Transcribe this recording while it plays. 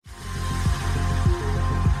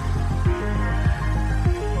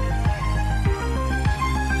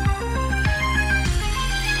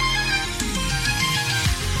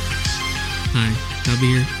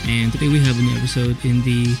and today we have a new episode in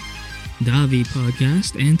the Davi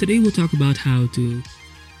podcast. And today we'll talk about how to,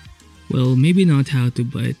 well, maybe not how to,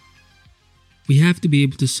 but we have to be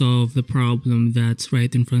able to solve the problem that's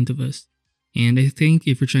right in front of us. And I think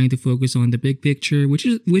if you're trying to focus on the big picture, which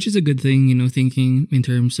is a good thing, thinking in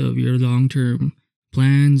terms of your long-term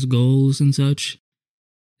plans, goals, and such,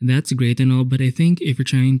 that's great and all. But I think if you're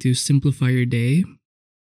trying to simplify your day,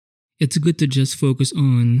 it's good to just focus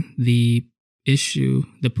on the issue,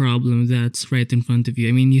 the problem that's right in front of you.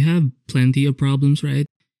 I mean, you have plenty of problems, right?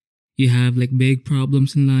 You have like big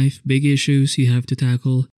problems in life, big issues you have to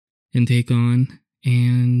tackle and take on.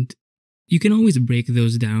 And you can always break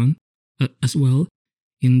those down as well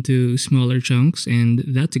into smaller chunks, and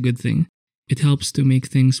that's a good thing. It helps to make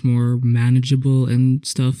things more manageable and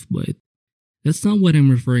stuff, but that's not what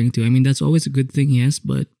I'm referring to. I mean, that's always a good thing, yes,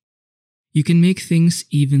 but you can make things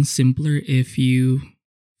even simpler if you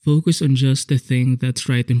focus on just the thing that's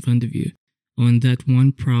right in front of you, on that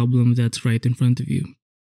one problem that's right in front of you.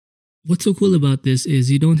 What's so cool about this is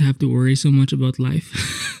you don't have to worry so much about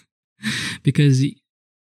life because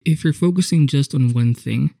if you're focusing just on one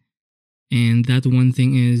thing and that one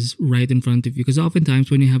thing is right in front of you, because oftentimes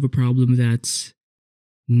when you have a problem that's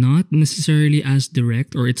not necessarily as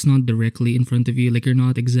direct or it's not directly in front of you, like you're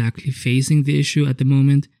not exactly facing the issue at the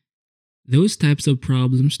moment, those types of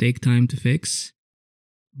problems take time to fix.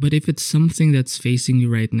 But if it's something that's facing you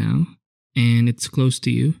right now and it's close to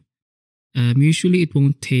you, usually it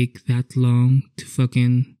won't take that long to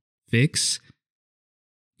fucking fix.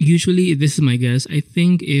 Usually, this is my guess, I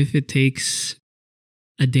think if it takes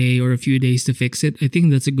a day or a few days to fix it, I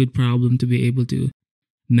think that's a good problem to be able to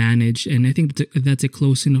manage. And I think that's a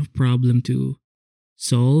close enough problem to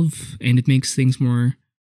solve, and it makes things more,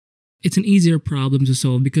 it's an easier problem to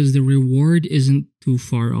solve because the reward isn't too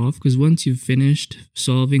far off. Because once you've finished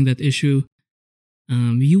solving that issue,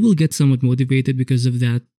 you will get somewhat motivated because of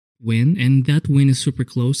that win, and that win is super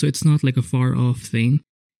close, so it's not like a far off thing.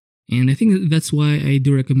 And I think that's why I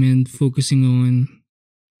do recommend focusing on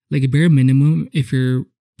like a bare minimum. If you're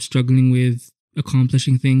struggling with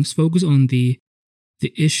accomplishing things, focus on the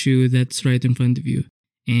issue that's right in front of you,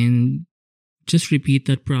 and just repeat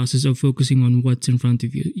that process of focusing on what's in front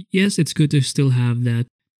of you. Yes, it's good to still have that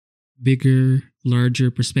bigger,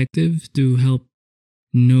 larger perspective to help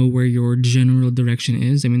know where your general direction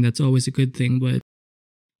is. I mean, that's always a good thing, but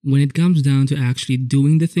when it comes down to actually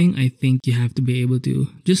doing the thing, I think you have to be able to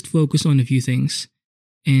just focus on a few things,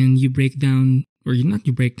 and you break down, or not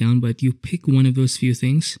you break down, but you pick one of those few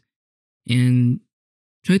things and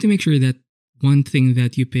try to make sure that one thing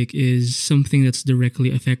that you pick is something that's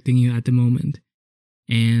directly affecting you at the moment.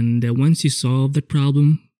 And once you solve that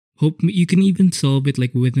problem, hope you can even solve it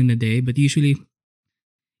like within a day, but usually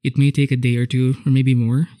it may take a day or two or maybe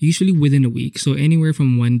more, usually within a week. So anywhere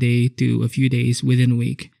from 1 day to a few days within a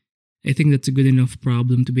week. I think that's a good enough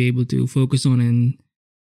problem to be able to focus on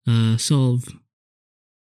and solve.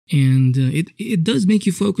 And it does make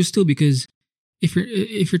you focus too, because if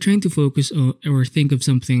you're trying to focus or think of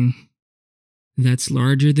something that's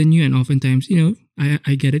larger than you, and oftentimes,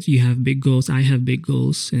 I get it, you have big goals, I have big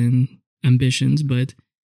goals and ambitions, but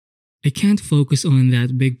I can't focus on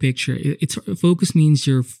that big picture. Focus means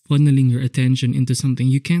you're funneling your attention into something.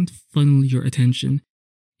 You can't funnel your attention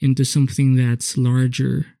into something that's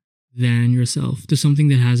larger than yourself, to something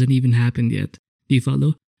that hasn't even happened yet. Do you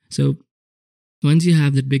follow? So once you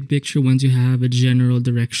have that big picture, once you have a general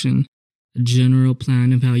direction, a general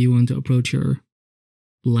plan of how you want to approach your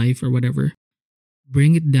life or whatever,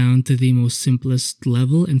 bring it down to the most simplest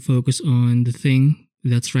level and focus on the thing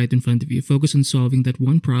that's right in front of you. Focus on solving that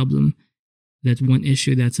one problem, that one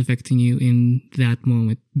issue that's affecting you in that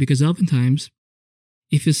moment. Because oftentimes,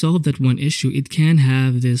 if you solve that one issue, it can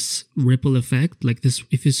have this ripple effect. Like this,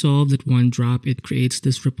 if you solve that one drop, it creates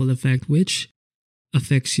this ripple effect, which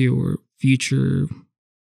affects your future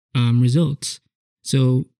results.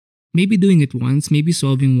 So maybe doing it once, maybe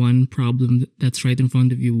solving one problem that's right in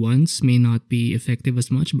front of you once may not be effective as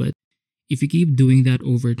much, but if you keep doing that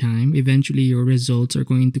over time, eventually your results are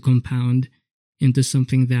going to compound into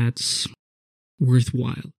something that's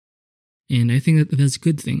worthwhile. And I think that's a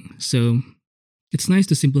good thing. So it's nice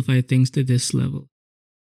to simplify things to this level.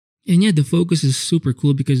 And yeah, the focus is super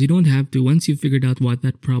cool because you don't have to, once you've figured out what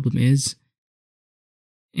that problem is,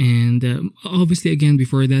 and obviously, again,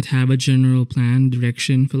 before that, have a general plan,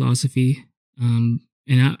 direction, philosophy. And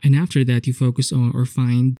after that, you focus on or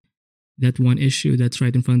find that one issue that's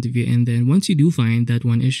right in front of you. And then once you do find that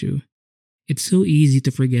one issue, it's so easy to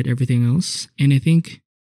forget everything else. And I think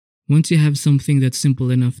once you have something that's simple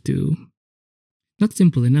enough to, not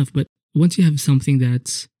simple enough, but once you have something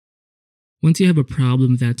that's once you have a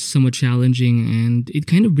problem that's somewhat challenging and it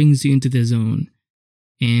kind of brings you into the zone.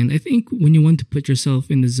 And I think when you want to put yourself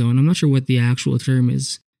in the zone, I'm not sure what the actual term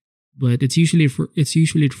is, but it's usually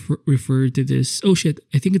referred to this. Oh shit,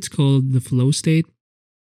 I think it's called the flow state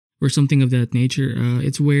or something of that nature.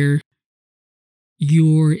 It's where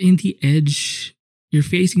you're in the edge, you're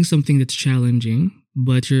facing something that's challenging,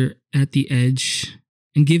 but you're at the edge.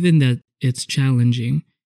 And given that it's challenging,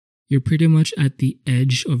 you're pretty much at the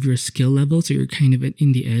edge of your skill level. So you're kind of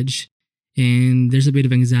in the edge, and there's a bit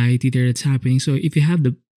of anxiety there that's happening. So if you have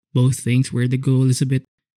the both things where the goal is a bit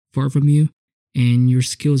far from you and your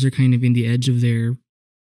skills are kind of in the edge of their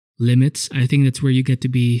limits, I think that's where you get to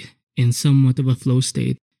be in somewhat of a flow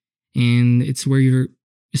state. And it's where you're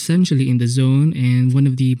essentially in the zone. And one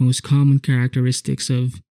of the most common characteristics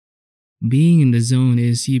of being in the zone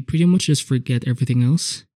is you pretty much just forget everything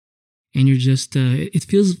else. And you're just, it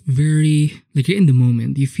feels very like you're in the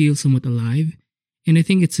moment. You feel somewhat alive. And I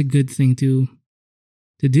think it's a good thing to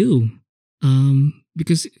do.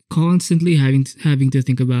 Because constantly having to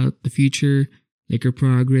think about the future, like your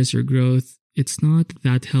progress or growth, it's not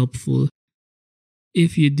that helpful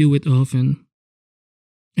if you do it often.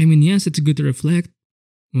 I mean, yes, it's good to reflect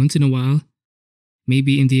once in a while.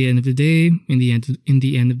 Maybe in the end of the day, in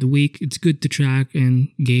the end of the week, it's good to track and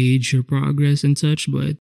gauge your progress and such.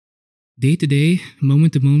 But day to day,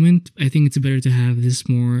 moment to moment, I think it's better to have this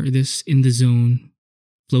in the zone,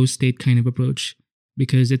 flow state kind of approach,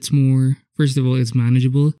 because it's more, first of all, it's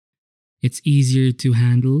manageable. It's easier to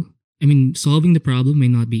handle. I mean, solving the problem may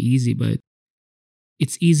not be easy, but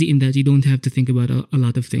it's easy in that you don't have to think about a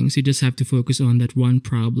lot of things. You just have to focus on that one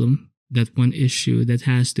problem, that one issue that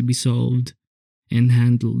has to be solved and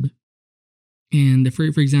handled. And for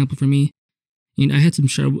example, for me, I had some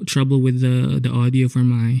trouble with the audio for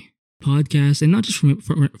my podcast, and not just for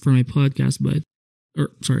my podcast,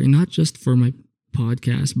 not just for my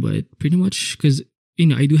podcast, but pretty much because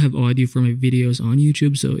I do have audio for my videos on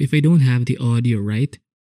YouTube. So if I don't have the audio right,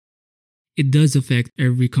 it does affect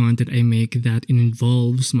every content I make that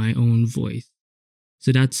involves my own voice.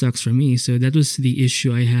 So that sucks for me. So that was the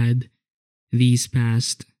issue I had these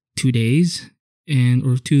past 2 days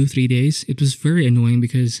or 3 days. It was very annoying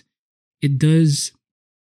because it does,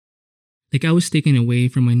 like, I was taken away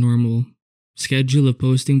from my normal schedule of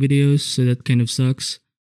posting videos. So that kind of sucks.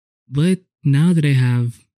 But now that I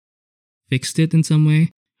have fixed it in some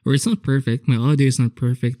way, or it's not perfect, my audio is not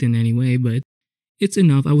perfect in any way, but it's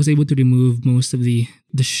enough. I was able to remove most of the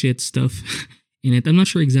shit stuff in it. I'm not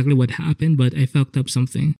sure exactly what happened, but I fucked up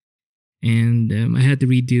something. And I had to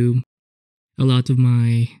redo a lot of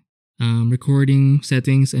my recording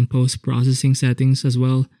settings and post-processing settings as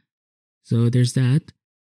well. So there's that.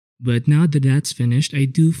 But now that that's finished, I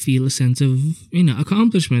do feel a sense of,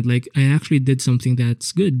 accomplishment. Like I actually did something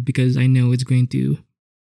that's good because I know it's going to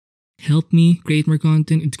help me create more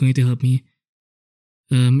content. It's going to help me.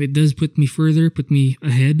 It does put me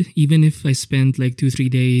ahead, even if I spent like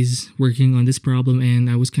 2-3 days working on this problem and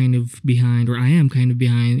I was kind of behind, or I am kind of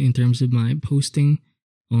behind in terms of my posting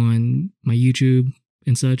on my YouTube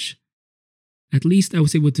and such. At least I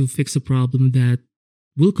was able to fix a problem that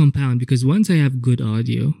will compound, because once I have good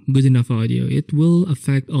enough audio, it will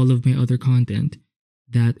affect all of my other content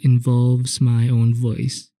that involves my own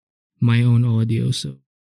voice, my own audio. So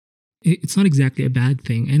it's not exactly a bad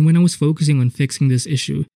thing. And when I was focusing on fixing this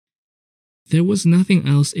issue, there was nothing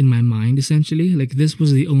else in my mind, essentially. Like this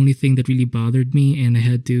was the only thing that really bothered me, and I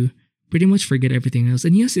had to pretty much forget everything else.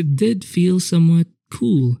 And yes, it did feel somewhat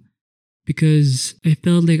cool because I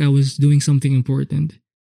felt like I was doing something important.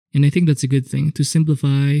 And I think that's a good thing. To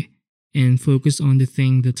simplify and focus on the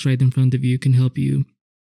thing that's right in front of you can help you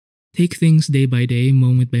take things day by day,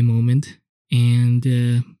 moment by moment. And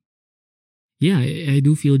I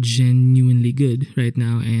do feel genuinely good right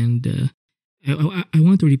now. And I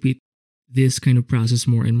want to repeat this kind of process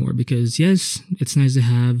more and more, because yes, it's nice to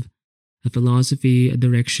have a philosophy, a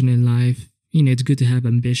direction in life. It's good to have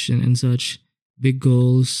ambition and such, big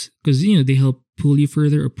goals, because, they help pull you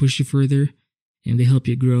further or push you further, and they help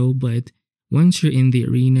you grow. But once you're in the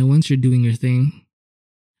arena, once you're doing your thing,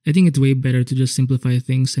 I think it's way better to just simplify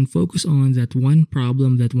things and focus on that one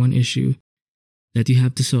problem, that one issue that you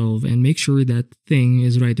have to solve, and make sure that thing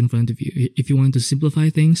is right in front of you. If you want to simplify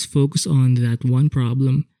things, focus on that one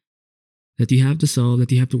problem that you have to solve,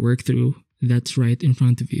 that you have to work through, that's right in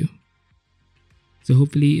front of you. So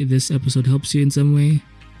hopefully this episode helps you in some way.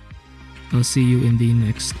 I'll see you in the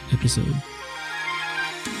next episode.